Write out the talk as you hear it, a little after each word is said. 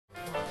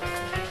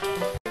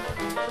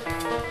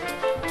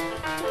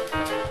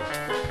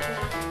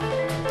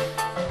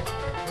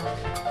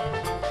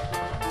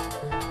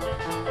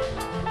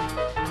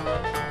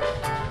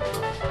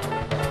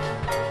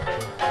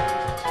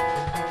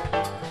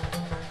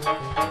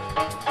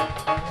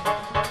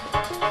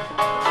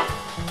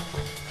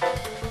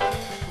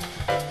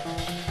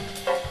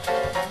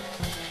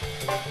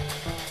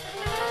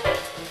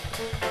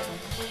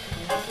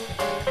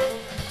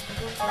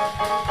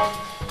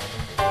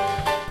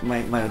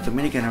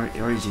Dominican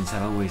origins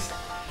are always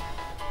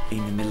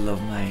in the middle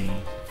of my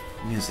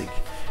music,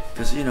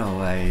 because you know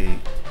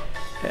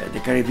the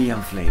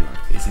Caribbean flavor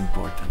is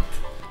important.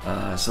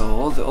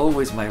 So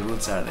always my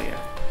roots are there.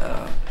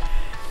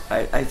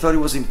 I thought it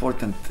was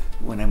important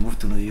when I moved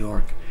to New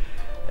York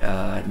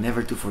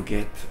never to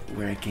forget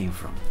where I came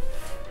from.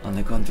 On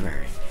the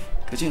contrary,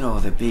 because you know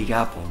the Big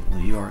Apple,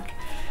 New York,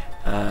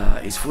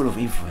 is full of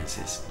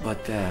influences,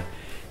 but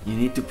you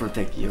need to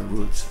protect your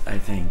roots, I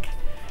think,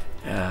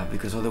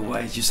 because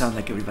otherwise you sound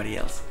like everybody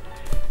else.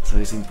 So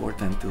it's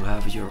important to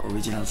have your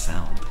original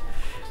sound,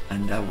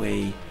 and that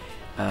way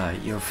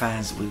your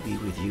fans will be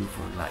with you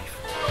for life.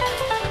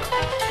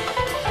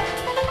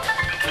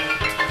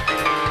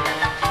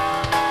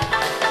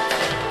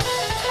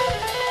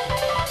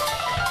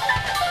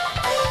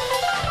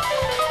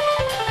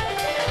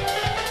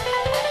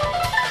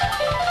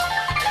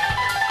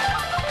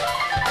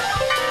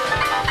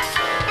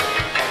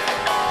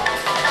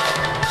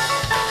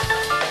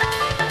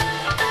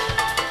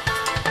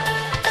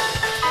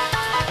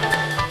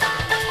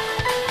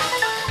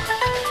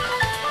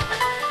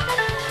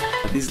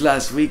 This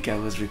last week I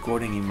was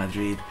recording in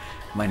Madrid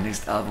my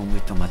next album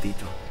with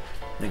Tomatito,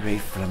 the great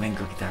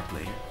flamenco guitar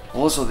player.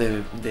 Also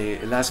the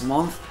last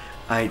month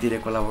I did a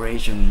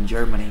collaboration in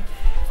Germany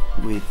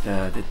with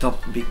the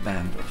top big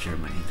band of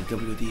Germany, the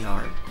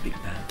WDR big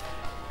band.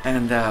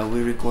 And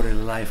we recorded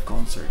a live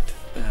concert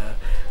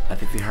at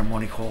the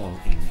Philharmonic Hall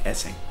in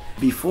Essen.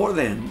 Before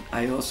then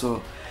I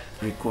also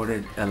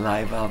recorded a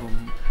live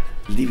album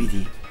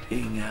DVD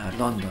in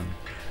London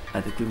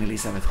at the Queen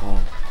Elizabeth Hall,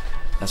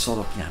 a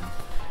solo piano.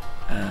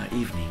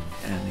 Evening,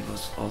 and it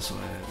was also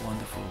a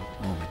wonderful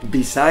moment.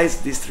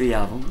 Besides these 3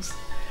 albums,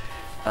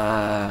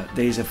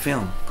 there is a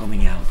film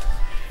coming out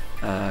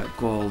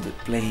called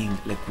Playing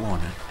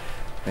Lecuona.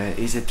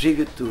 It's a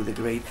tribute to the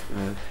great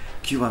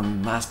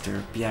Cuban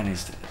master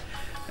pianist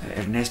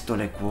Ernesto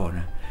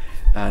Lecuona.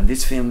 And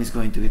this film is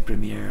going to be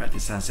premiered at the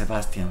San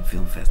Sebastian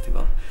Film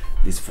Festival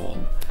this fall.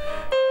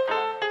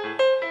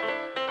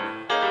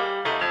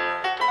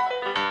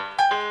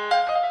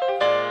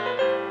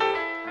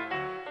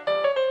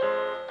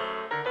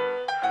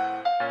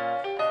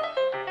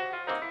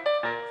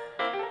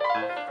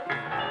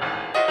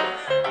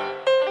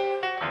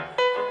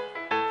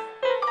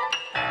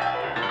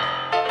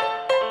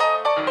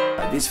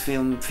 This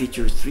film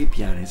features 3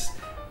 pianists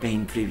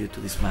paying tribute to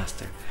this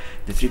master.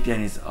 The 3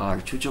 pianists are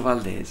Chucho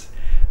Valdés,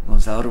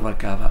 Gonzalo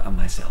Rubalcaba, and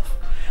myself,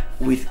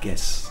 with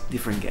guests,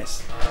 different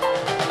guests.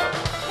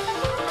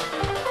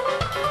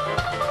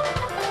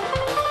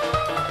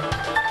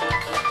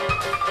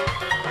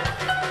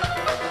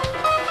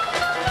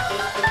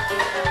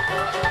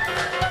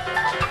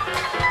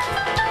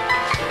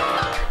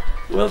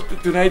 Well,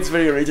 tonight's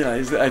very original.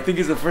 I think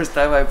it's the first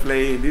time I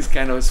play in this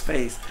kind of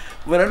space,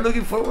 but I'm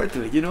looking forward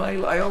to it. You know,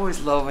 I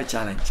always love a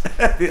challenge.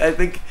 I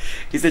think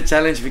it's a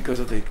challenge because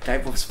of the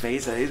type of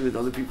space it is, with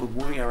all the people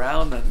moving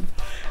around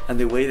and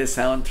the way the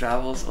sound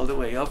travels all the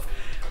way up.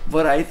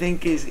 But I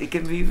think it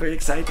can be very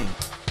exciting.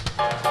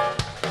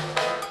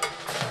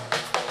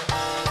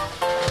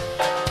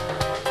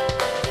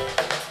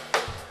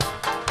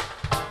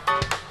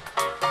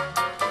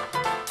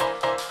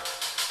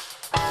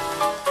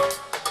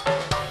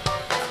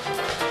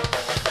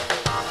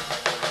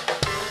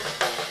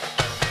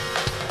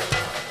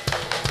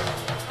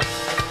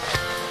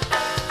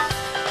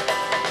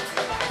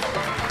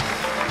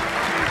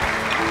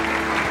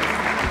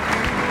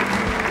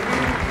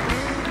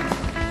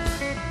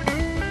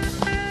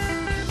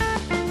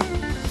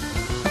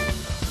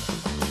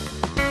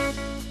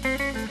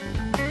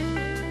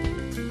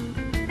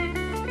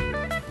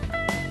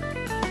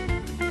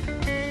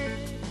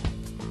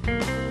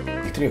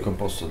 Il trio è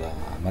composto da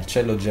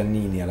Marcello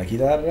Giannini alla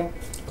chitarra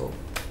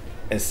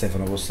e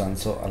Stefano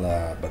Costanzo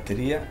alla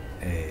batteria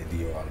ed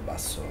io al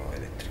basso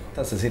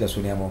elettrico. Stasera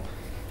suoniamo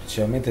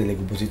principalmente due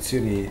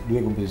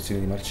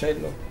composizioni di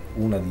Marcello,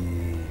 una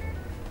di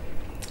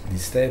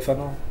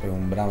Stefano, poi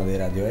un brano dei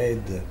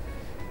Radiohead,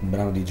 un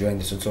brano di Joe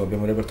Anderson. Insomma,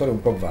 abbiamo un repertorio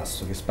un po'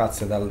 vasto che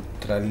spazia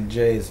tra il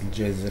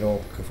jazz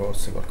rock,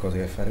 forse qualcosa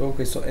che fare con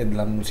questo, e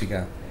la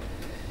musica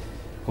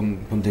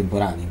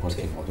contemporanea in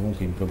qualche modo,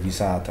 comunque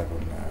improvvisata,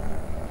 con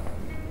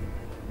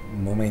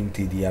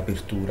momenti di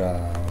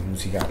apertura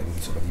musicale, quindi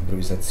insomma di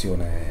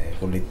improvvisazione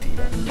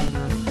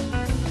collettiva.